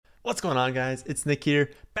What's going on, guys? It's Nick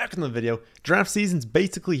here, back in the video. Draft season's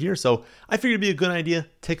basically here, so I figured it'd be a good idea.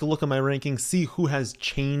 Take a look at my rankings, see who has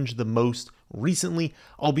changed the most recently.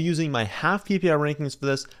 I'll be using my half PPR rankings for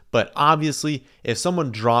this, but obviously, if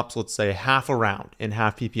someone drops, let's say, half a round in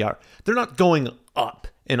half PPR, they're not going up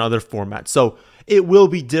in other formats. So it will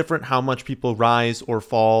be different how much people rise or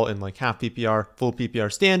fall in like half PPR, full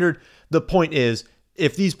PPR standard. The point is,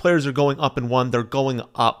 if these players are going up in one, they're going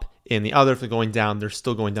up in the other. If they're going down, they're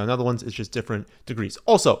still going down in other ones. It's just different degrees.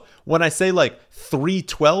 Also, when I say like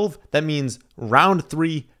 312, that means round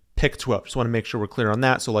 3, pick 12. Just want to make sure we're clear on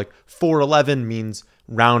that. So like 411 means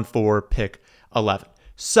round 4, pick 11.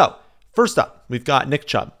 So first up, we've got Nick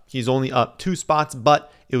Chubb. He's only up 2 spots, but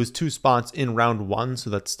it was 2 spots in round 1, so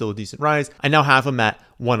that's still a decent rise. I now have him at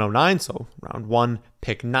 109, so round 1,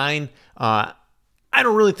 pick 9. I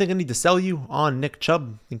don't really think I need to sell you on Nick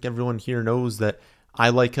Chubb. I think everyone here knows that I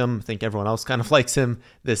like him. I think everyone else kind of likes him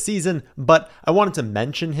this season, but I wanted to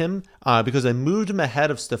mention him because I moved him ahead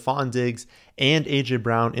of Stephon Diggs and AJ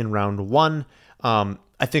Brown in round 1. I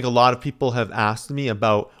think a lot of people have asked me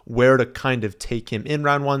about where to kind of take him in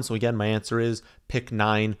round 1. So again, my answer is pick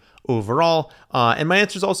 9 overall. And my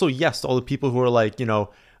answer is also yes to all the people who are like,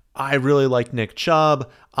 I really like Nick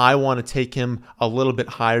Chubb. I want to take him a little bit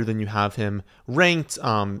higher than you have him ranked,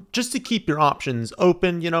 just to keep your options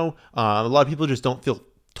open. A lot of people just don't feel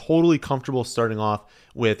totally comfortable starting off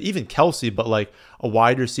with even Kelsey, but like a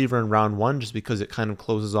wide receiver in round 1, just because it kind of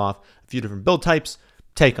closes off a few different build types.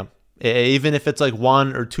 Take him. Even if it's like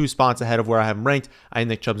 1 or 2 spots ahead of where I have him ranked, I think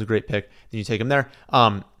Nick Chubb's a great pick. Then you take him there.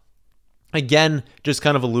 Again, just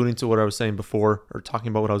kind of alluding to what I was saying before, or talking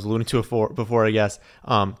about what I was alluding to before, I guess.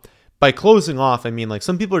 By closing off, I mean, like,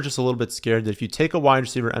 some people are just a little bit scared that if you take a wide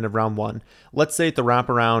receiver end of round 1, let's say at the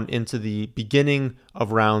wraparound into the beginning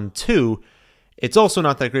of round 2, it's also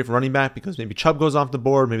not that great for running back because maybe Chubb goes off the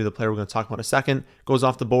board, maybe the player we're going to talk about in a second goes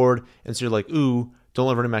off the board, and so you're like, ooh, don't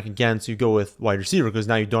let running back again, so you go with wide receiver because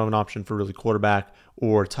now you don't have an option for really quarterback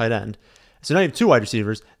or tight end. So now you have 2 wide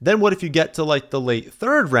receivers. Then what if you get to like the late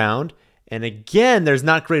 3rd round, and again, there's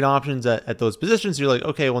not great options at those positions. So you're like,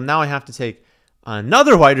 okay, well, now I have to take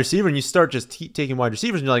another wide receiver, and you start just taking wide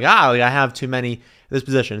receivers, and you're like, I have too many in this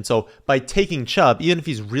position. And so by taking Chubb, even if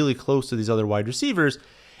he's really close to these other wide receivers,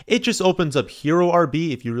 it just opens up hero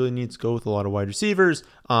RB if you really need to go with a lot of wide receivers.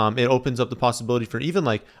 It opens up the possibility for even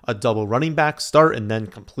like a double running back start and then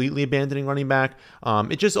completely abandoning running back.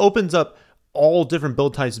 It just opens up all different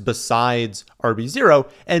build types besides RB0,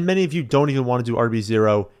 and many of you don't even want to do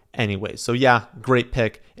RB0 anyway. So yeah, great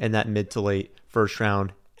pick in that mid to late first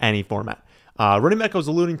round, any format. Running back I was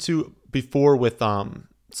alluding to before with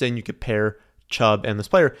saying you could pair Chubb and this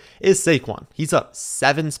player is Saquon. He's up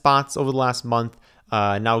 7 spots over the last month.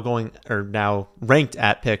 Now ranked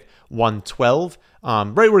at pick 112,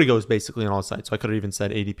 right where he goes basically on all sides. So I could have even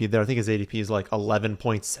said ADP there. I think his ADP is like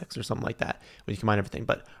 11.6 or something like that when you combine everything,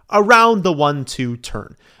 but around the 1-2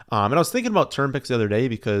 turn. And I was thinking about turn picks the other day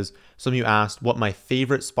because some of you asked what my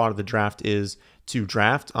favorite spot of the draft is to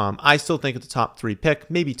draft. I still think it's the top 3 pick,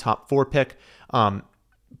 maybe top 4 pick. But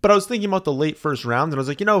I was thinking about the late first round, and I was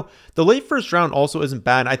like, the late first round also isn't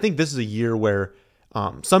bad. I think this is a year where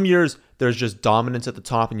some years there's just dominance at the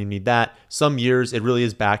top and you need that. Some years it really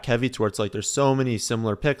is back heavy to where it's like there's so many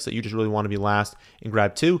similar picks that you just really want to be last and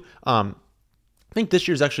grab 2. I think this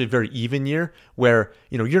year is actually a very even year where,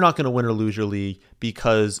 you're not going to win or lose your league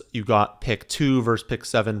because you got pick 2 versus pick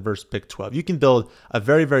 7 versus pick 12. You can build a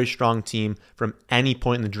very, very strong team from any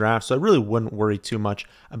point in the draft. So I really wouldn't worry too much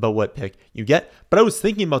about what pick you get. But I was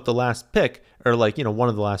thinking about the last pick, or like, one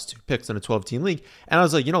of the last 2 picks in a 12-team league. And I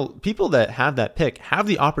was like, people that have that pick have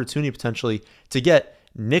the opportunity potentially to get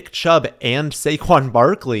Nick Chubb and Saquon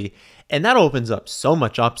Barkley. And that opens up so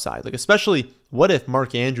much upside. Like, especially what if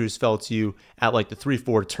Mark Andrews fell to you at like the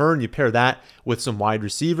 3-4 turn? You pair that with some wide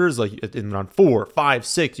receivers, like in round 4, 5,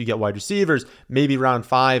 6, you get wide receivers. Maybe round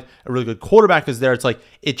 5, a really good quarterback is there. It's like,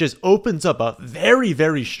 it just opens up a very,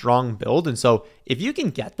 very strong build. And so if you can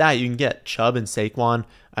get that, you can get Chubb and Saquon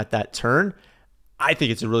at that turn. I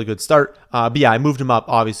think it's a really good start. But yeah, I moved him up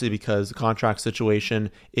obviously because the contract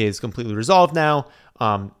situation is completely resolved now.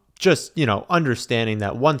 Just, understanding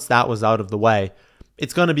that once that was out of the way,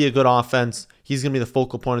 it's going to be a good offense. He's going to be the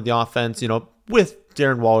focal point of the offense, with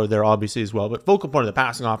Darren Waller there obviously as well, but focal point of the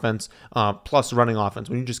passing offense plus running offense.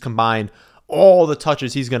 When you just combine all the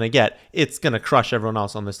touches he's going to get, it's going to crush everyone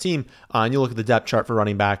else on this team. And you look at the depth chart for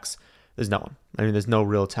running backs, there's no one. I mean, there's no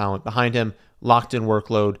real talent behind him. Locked in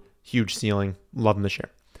workload, huge ceiling. Love him this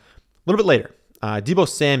year. A little bit later, Deebo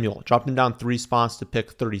Samuel dropped him down 3 spots to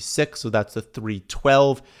pick 36, so that's the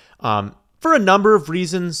 312. For a number of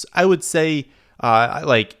reasons, I would say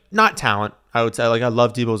Not talent, I would say. Like, I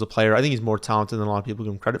love Debo as a player. I think he's more talented than a lot of people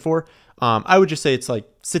give him credit for. I would just say it's like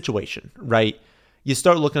situation, right? You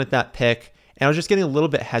start looking at that pick, and I was just getting a little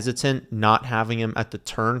bit hesitant not having him at the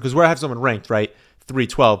turn, because where I have someone ranked, right,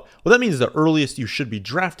 312. Well, that means the earliest you should be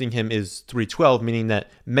drafting him is 312, meaning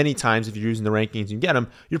that many times if you're using the rankings and you get him,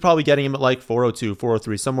 you're probably getting him at like 402,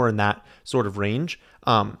 403, somewhere in that sort of range.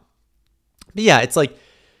 But yeah, it's like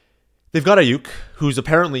they've got Ayuk, who's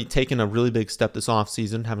apparently taken a really big step this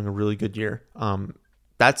offseason, having a really good year.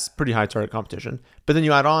 That's pretty high target competition. But then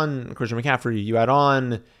you add on Christian McCaffrey, you add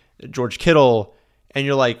on George Kittle, and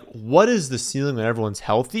you're like, what is the ceiling when everyone's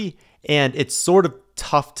healthy? And it's sort of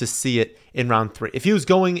tough to see it in round 3. If he was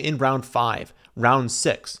going in round 5, round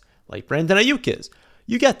 6, like Brandon Ayuk is,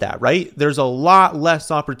 you get that, right? There's a lot less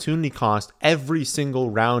opportunity cost every single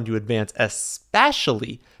round you advance,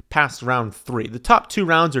 especially past round 3. The top 2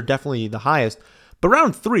 rounds are definitely the highest, but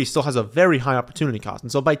round 3 still has a very high opportunity cost.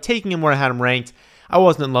 And so by taking him where I had him ranked, I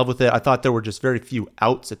wasn't in love with it. I thought there were just very few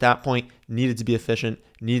outs at that point. Needed to be efficient,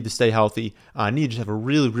 needed to stay healthy, needed to have a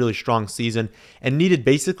really, really strong season, and needed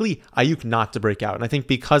basically Ayuk not to break out. And I think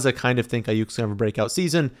because I kind of think Ayuk's going to have a breakout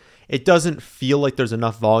season, it doesn't feel like there's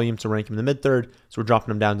enough volume to rank him in the mid-3rd, so we're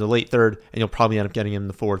dropping him down to the late 3rd, and you'll probably end up getting him in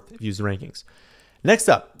the 4th if you use the rankings. Next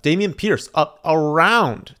up, Dameon Pierce up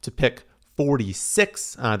around to pick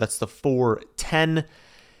 46. That's the 410.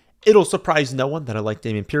 It'll surprise no one that I like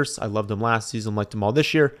Dameon Pierce. I loved him last season, liked him all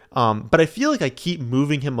this year. But I feel like I keep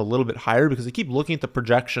moving him a little bit higher because I keep looking at the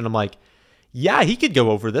projection. I'm like, yeah, he could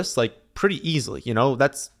go over this like pretty easily.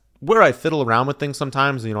 That's where I fiddle around with things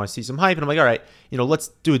sometimes. I see some hype and I'm like, all right, let's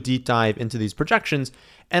do a deep dive into these projections.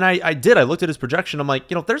 And I did. I looked at his projection. I'm like,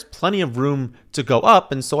 there's plenty of room to go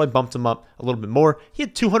up. And so I bumped him up a little bit more. He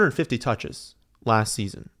had 250 touches last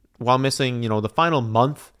season while missing, the final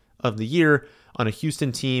month of the year on a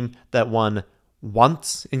Houston team that won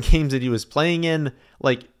once in games that he was playing in.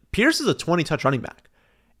 Like, Pierce is a 20-touch running back.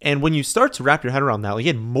 And when you start to wrap your head around that, he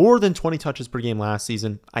had more than 20 touches per game last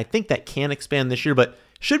season. I think that can expand this year, but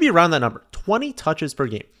should be around that number, 20 touches per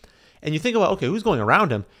game. And you think about, okay, who's going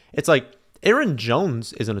around him? It's like Aaron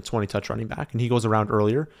Jones isn't a 20-touch running back, and he goes around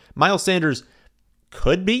earlier. Miles Sanders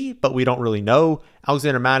could be, but we don't really know.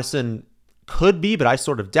 Alexander Mattison could be, but I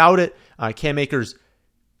sort of doubt it. Cam Akers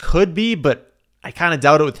could be, but I kind of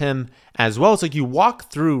doubt it with him as well. It's like you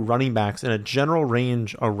walk through running backs in a general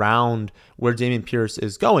range around where Dameon Pierce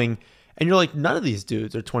is going, and you're like, none of these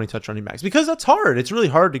dudes are 20-touch running backs because that's hard. It's really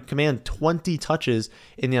hard to command 20 touches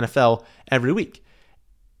in the NFL every week.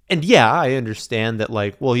 And yeah, I understand that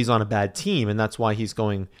he's on a bad team and that's why he's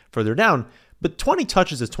going further down. But 20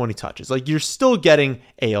 touches is 20 touches. You're still getting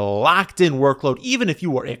a locked-in workload, even if you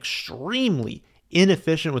were extremely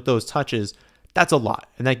inefficient with those touches. That's a lot,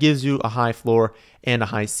 and that gives you a high floor and a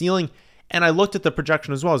high ceiling. And I looked at the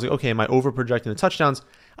projection as well. I was like, okay, am I over-projecting the touchdowns?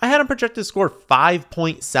 I had him projected to score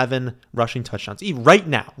 5.7 rushing touchdowns. Even right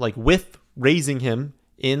now, with raising him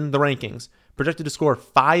in the rankings, projected to score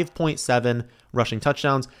 5.7 rushing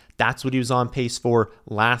touchdowns. That's what he was on pace for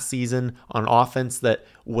last season on offense that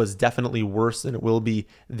was definitely worse than it will be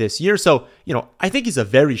this year. So, I think he's a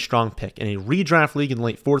very strong pick in a redraft league in the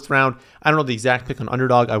late 4th round. I don't know the exact pick on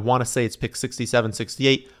Underdog. I want to say it's pick 67,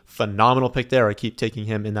 68. Phenomenal pick there. I keep taking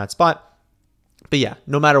him in that spot. But yeah,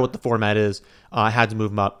 no matter what the format is, I had to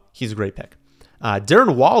move him up. He's a great pick.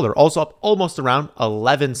 Darren Waller also up almost around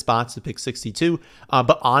 11 spots to pick 62.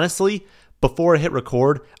 But honestly, before I hit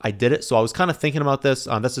record, I did it. So I was kind of thinking about this.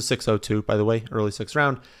 That's a 602, by the way, early 6th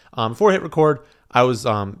round. Before I hit record, I was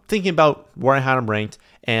thinking about where I had him ranked.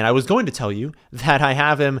 And I was going to tell you that I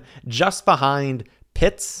have him just behind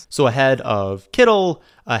Pitts. So ahead of Kittle,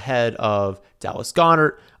 ahead of Dallas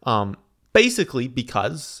Goedert. Basically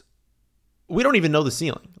because we don't even know the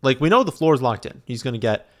ceiling. We know the floor is locked in. He's going to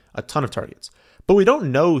get a ton of targets. But we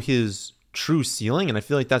don't know his true ceiling. And I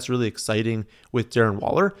feel like that's really exciting with Darren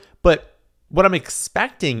Waller. But what I'm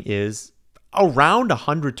expecting is around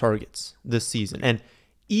 100 targets this season. And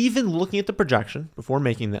even looking at the projection before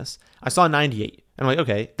making this, I saw 98. And I'm like,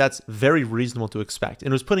 okay, that's very reasonable to expect. And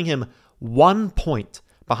it was putting him 1 point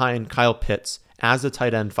behind Kyle Pitts as a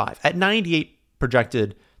tight end 5 at 98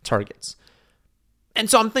 projected targets. And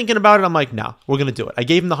so I'm thinking about it. I'm like, no, we're going to do it. I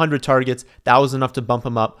gave him the 100 targets. That was enough to bump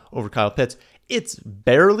him up over Kyle Pitts. It's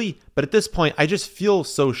barely, but at this point, I just feel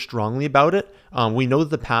so strongly about it. We know that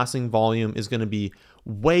the passing volume is going to be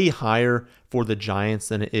way higher for the Giants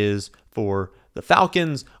than it is for the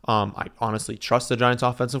Falcons. I honestly trust the Giants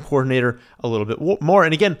offensive coordinator a little bit more.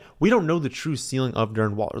 And again, we don't know the true ceiling of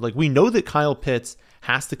Darren Waller. We know that Kyle Pitts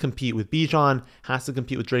has to compete with Bijan, has to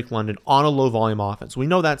compete with Drake London on a low volume offense. We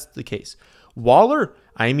know that's the case. Waller,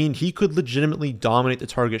 I mean, he could legitimately dominate the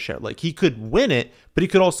target share. Like, he could win it, but he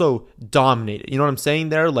could also dominate it. You know what I'm saying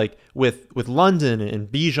there? Like, with London and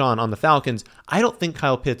Bijan on the Falcons, I don't think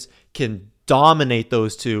Kyle Pitts can dominate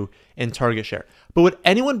those two in target share. But would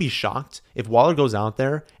anyone be shocked if Waller goes out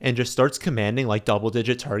there and just starts commanding like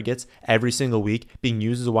double-digit targets every single week, being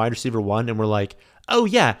used as a wide receiver one, and we're like, oh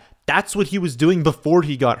yeah, that's what he was doing before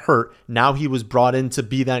he got hurt. Now he was brought in to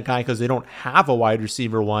be that guy because they don't have a wide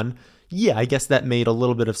receiver one. Yeah, I guess that made a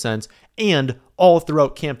little bit of sense. And all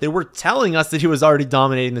throughout camp, they were telling us that he was already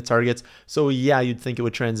dominating the targets. So yeah, you'd think it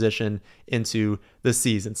would transition into the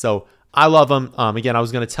season. So I love him. Again, I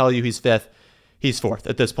was going to tell you he's fifth. He's fourth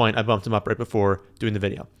at this point. I bumped him up right before doing the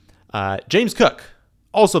video. James Cook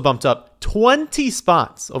also bumped up 20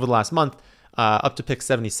 spots over the last month, up to pick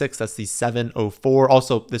 76. That's the 704.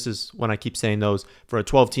 Also, this is when I keep saying those for a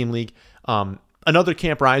 12-team league. Another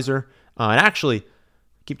camp riser. And actually,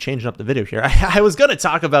 keep changing up the video here. I was going to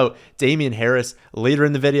talk about Damien Harris later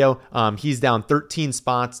in the video. He's down 13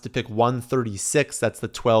 spots to pick 136. That's the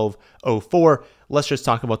 1204. Let's just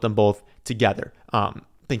talk about them both together. I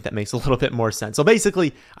think that makes a little bit more sense. So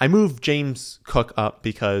basically, I moved James Cook up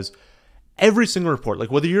because every single report, like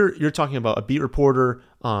whether you're talking about a beat reporter,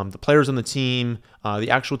 the players on the team, the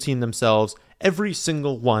actual team themselves, every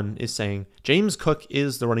single one is saying James Cook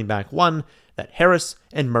is the running back one, that Harris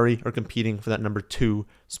and Murray are competing for that number 2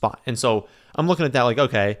 spot. And so I'm looking at that like,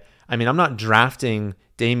 okay, I mean, I'm not drafting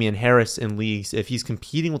Damien Harris in leagues if he's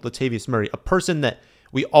competing with Latavius Murray, a person that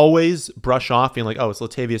we always brush off being like, oh, it's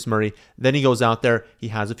Latavius Murray. Then he goes out there, he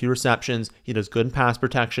has a few receptions, he does good in pass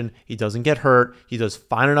protection, he doesn't get hurt, he does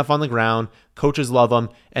fine enough on the ground, coaches love him,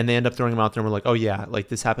 and they end up throwing him out there and we're like, oh yeah, like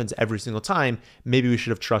this happens every single time. Maybe we should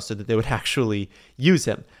have trusted that they would actually use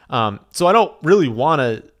him. So I don't really want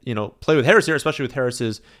to, play with Harris here, especially with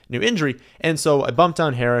Harris's new injury. And so I bumped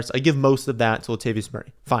down Harris. I give most of that to Latavius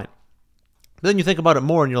Murray. Fine. But then you think about it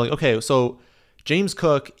more and you're like, okay, so James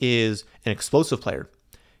Cook is an explosive player.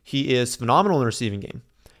 He is phenomenal in the receiving game.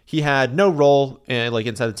 He had no role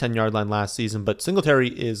inside the 10-yard line last season, but Singletary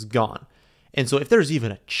is gone. And so if there's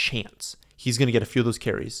even a chance he's going to get a few of those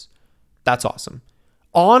carries, that's awesome.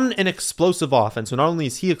 On an explosive offense, so not only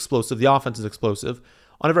is he explosive, the offense is explosive.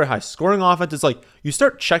 On a very high scoring offense, it's like you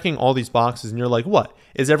start checking all these boxes and you're like, what?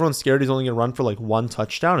 Is everyone scared he's only going to run for like 1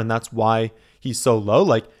 touchdown and that's why he's so low?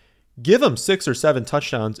 Like, give him 6 or 7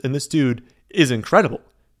 touchdowns and this dude is incredible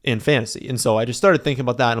in fantasy. And so I just started thinking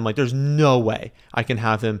about that and I'm like, there's no way I can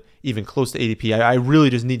have him even close to ADP. I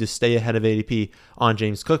really just need to stay ahead of ADP on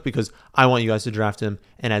James Cook because I want you guys to draft him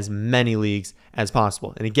in as many leagues as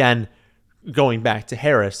possible. And again, going back to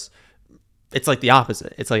Harris, it's like the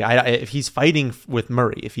opposite. It's like if he's fighting with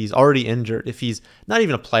Murray, if he's already injured, if he's not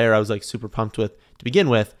even a player I was like super pumped with to begin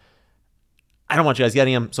with, I don't want you guys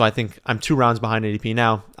getting him. So I think I'm 2 rounds behind ADP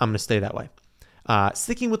now. I'm going to stay that way.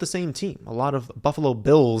 Sticking with the same team, a lot of Buffalo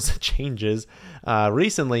Bills changes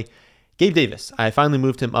recently. Gabe Davis, I finally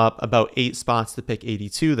moved him up about 8 spots to pick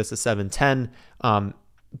 82. That's a 710.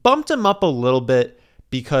 Bumped him up a little bit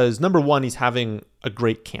because number one, he's having a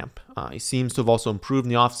great camp. He seems to have also improved in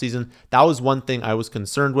the offseason. That was one thing I was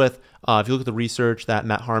concerned with. If you look at the research that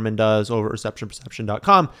Matt Harmon does over at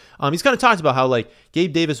receptionperception.com, he's kind of talked about how like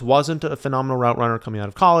Gabe Davis wasn't a phenomenal route runner coming out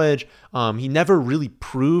of college. He never really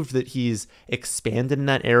proved that he's expanded in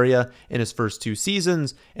that area in his first 2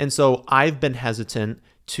 seasons. And so I've been hesitant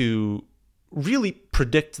to really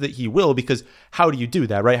predict that he will, because how do you do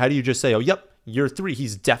that, right? How do you just say, oh, yep, year 3,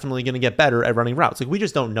 he's definitely going to get better at running routes? Like, we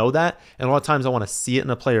just don't know that. And a lot of times I want to see it in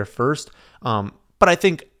a player first. But I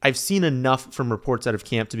think I've seen enough from reports out of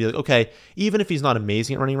camp to be like, okay, even if he's not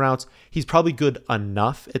amazing at running routes, he's probably good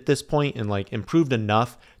enough at this point and like improved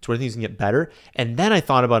enough to where things can get better. And then I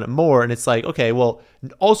thought about it more and it's like, okay, well,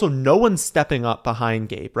 also no one's stepping up behind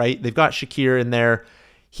Gabe, right? They've got Shakir in there.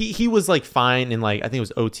 He was like fine in like, I think it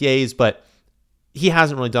was OTAs, but he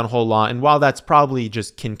hasn't really done a whole lot. And while that's probably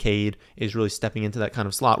just Kincaid is really stepping into that kind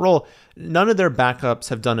of slot role, none of their backups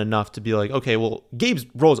have done enough to be like, okay, well, Gabe's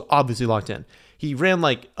role is obviously locked in. He ran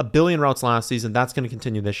like 1 billion routes last season. That's going to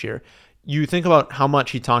continue this year. You think about how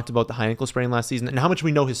much he talked about the high ankle sprain last season and how much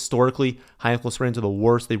we know historically high ankle sprains are the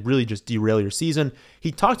worst. They really just derail your season.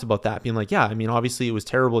 He talked about that being like, yeah, I mean, obviously it was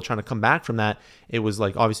terrible trying to come back from that. It was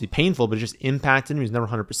like obviously painful, but it just impacted him. He was never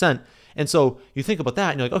 100%. And so you think about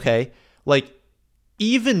that and you're like, okay, like,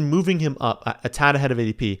 even moving him up a tad ahead of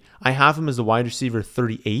ADP, I have him as a wide receiver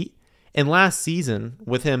 38. And last season,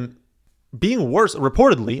 with him being worse,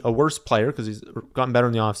 reportedly a worse player because he's gotten better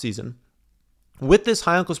in the offseason, with this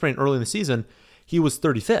high ankle sprain early in the season, he was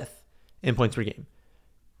 35th in points per game.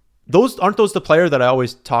 Aren't those the player that I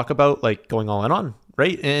always talk about, like going all in on,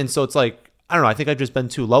 right? And so it's like, I don't know. I think I've just been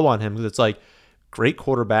too low on him because it's like great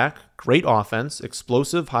quarterback, great offense,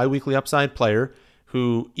 explosive, high weekly upside player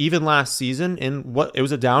who even last season it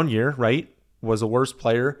was a down year, right? Was a worse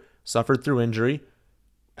player, suffered through injury,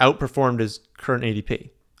 outperformed his current ADP.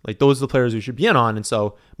 Like those are the players we should be in on. And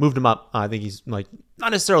so moved him up. I think he's like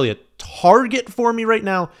not necessarily a target for me right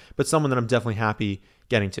now, but someone that I'm definitely happy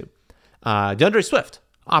getting to. DeAndre Swift,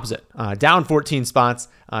 opposite, down 14 spots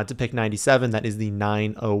to pick 97. That is the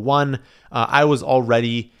 901. I was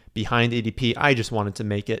already behind ADP. I just wanted to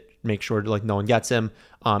make sure like no one gets him.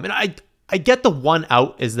 And I get the one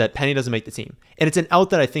out is that Penny doesn't make the team. And it's an out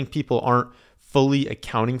that I think people aren't fully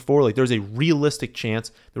accounting for. Like there's a realistic chance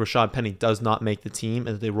that Rashad Penny does not make the team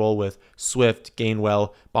and that they roll with Swift,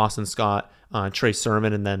 Gainwell, Boston Scott, Trey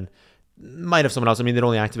Sermon, and then might have someone else. I mean, they'd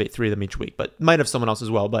only activate 3 of them each week, but might have someone else as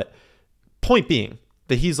well. But point being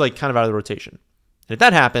that he's like kind of out of the rotation. And if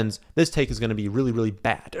that happens, this take is going to be really, really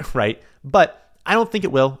bad, right? But I don't think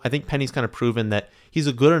it will. I think Penny's kind of proven that he's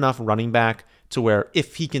a good enough running back to where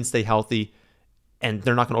if he can stay healthy, and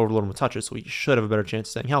they're not going to overload him with touches, so he should have a better chance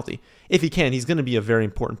of staying healthy. If he can, he's going to be a very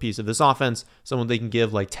important piece of this offense, someone they can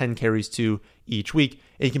give like 10 carries to each week,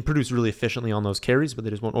 and he can produce really efficiently on those carries, but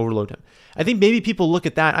they just won't overload him. I think maybe people look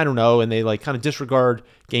at that, I don't know, and they like kind of disregard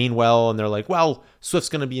Gainwell, and they're like, well, Swift's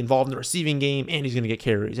going to be involved in the receiving game, and he's going to get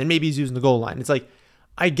carries, and maybe he's using the goal line. It's like,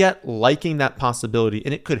 I get liking that possibility,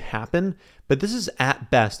 and it could happen, but this is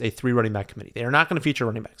at best a 3 running back committee. They are not going to feature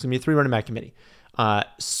running backs. It's going to be a 3 running back committee.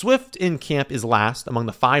 Swift in camp is last among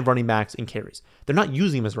the 5 running backs in carries. They're not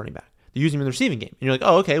using him as running back. They're using him in the receiving game. And you're like,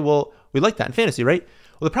 oh, okay, well, we like that in fantasy, right?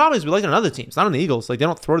 Well, the problem is we like it on other teams, not on the Eagles. Like they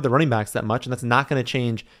don't throw to the running backs that much, and that's not going to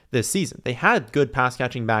change this season. They had good pass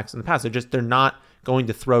catching backs in the past. They're not going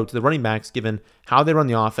to throw to the running backs given how they run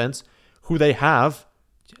the offense, who they have,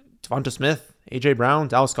 Devonta Smith, A.J. Brown,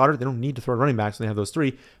 Dallas Goedert. They don't need to throw running backs when they have those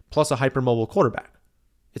 3, plus a hypermobile quarterback.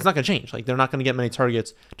 It's not going to change. Like they're not going to get many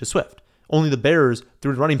targets to Swift. Only the Bears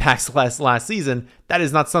threw running backs last season. That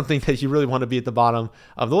is not something that you really want to be at the bottom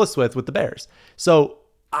of the list with the Bears. So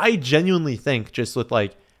I genuinely think just with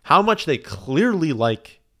like how much they clearly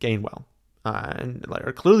like Gainwell and like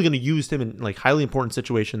are clearly going to use him in like highly important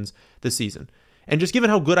situations this season. And just given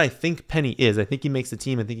how good I think Penny is, I think he makes the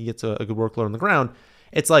team. I think he gets a good workload on the ground.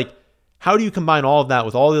 It's like, how do you combine all of that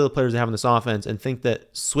with all the other players they have in this offense and think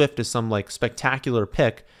that Swift is some like spectacular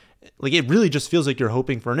pick? Like it really just feels like you're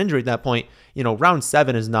hoping for an injury at that point. You know, round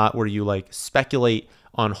 7 is not where you like speculate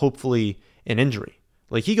on hopefully an injury.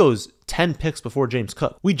 Like he goes 10 picks before James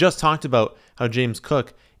Cook. We just talked about how James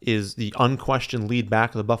Cook is the unquestioned lead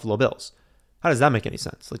back of the Buffalo Bills. How does that make any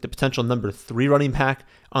sense? Like the potential number 3 running back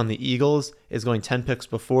on the Eagles is going 10 picks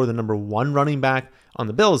before the number 1 running back on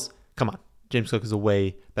the Bills. Come on, James Cook is a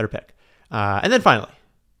way better pick. And then finally,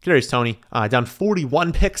 Kadarius Toney, down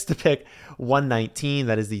 41 picks to pick 119.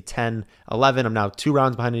 That is the 10-11. I'm now 2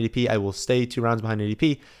 rounds behind ADP. I will stay 2 rounds behind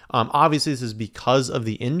ADP. Obviously, this is because of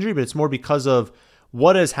the injury, but it's more because of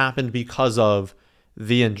what has happened because of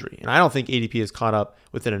the injury. And I don't think ADP is caught up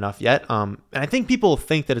with it enough yet. And I think people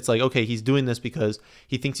think that it's like, okay, he's doing this because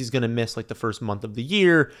he thinks he's going to miss like the first month of the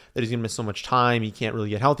year, that he's going to miss so much time. He can't really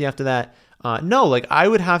get healthy after that. No, like I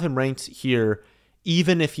would have him ranked here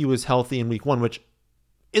even if he was healthy in week 1, which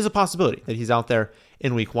is a possibility that he's out there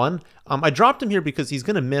in week 1. I dropped him here because he's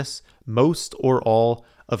going to miss most or all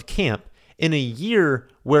of camp in a year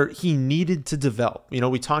where he needed to develop. You know,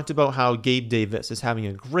 we talked about how Gabe Davis is having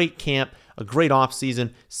a great camp, a great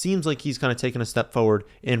offseason. Seems like he's kind of taken a step forward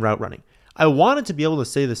in route running. I wanted to be able to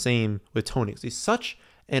say the same with Toney because he's such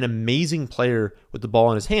an amazing player with the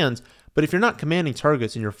ball in his hands. But if you're not commanding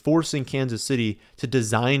targets and you're forcing Kansas City to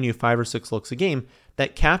design you 5 or 6 looks a game,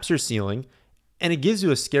 that caps your ceiling. And it gives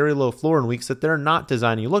you a scary low floor in weeks that they're not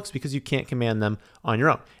designing looks because you can't command them on your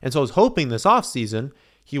own. And so I was hoping this offseason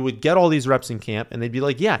he would get all these reps in camp and they'd be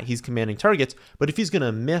like, yeah, he's commanding targets. But if he's going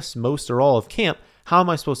to miss most or all of camp, how am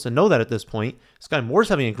I supposed to know that at this point? Sky Moore's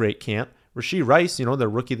having a great camp. Rashee Rice, you know, the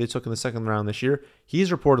rookie they took in the 2nd round this year,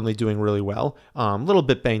 he's reportedly doing really well. A little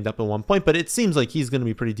bit banged up at one point, but it seems like he's going to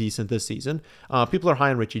be pretty decent this season. People are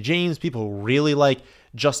high on Richie James. People really like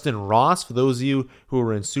Justin Ross. For those of you who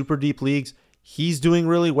are in super deep leagues, he's doing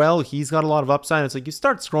really well. He's got a lot of upside. It's like you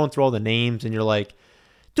start scrolling through all the names and you're like,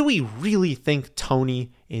 do we really think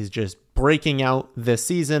Toney is just breaking out this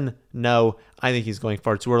season? No, I think he's going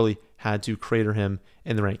far too early. Had to crater him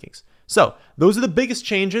in the rankings. So those are the biggest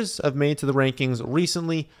changes I've made to the rankings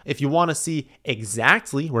recently. If you want to see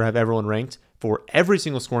exactly where I have everyone ranked for every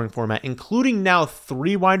single scoring format, including now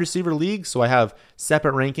 3 wide receiver leagues. So I have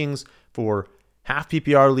separate rankings for half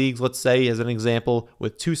PPR leagues, let's say, as an example,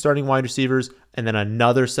 with 2 starting wide receivers, and then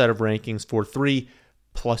another set of rankings for 3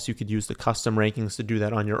 Plus, you could use the custom rankings to do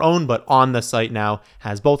that on your own, but on the site now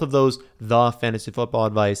has both of those,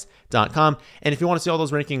 thefantasyfootballadvice.com. And if you want to see all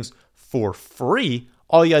those rankings for free,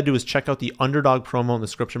 all you got to do is check out the Underdog promo in the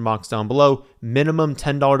description box down below. Minimum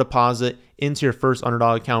 $10 deposit into your first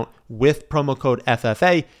Underdog account with promo code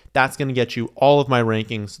FFA. That's going to get you all of my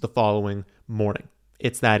rankings the following morning.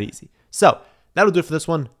 It's that easy. So that'll do it for this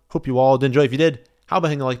one. Hope you all did enjoy. If you did, how about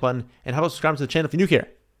hitting the like button? And how about subscribing to the channel if you're new here?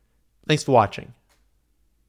 Thanks for watching.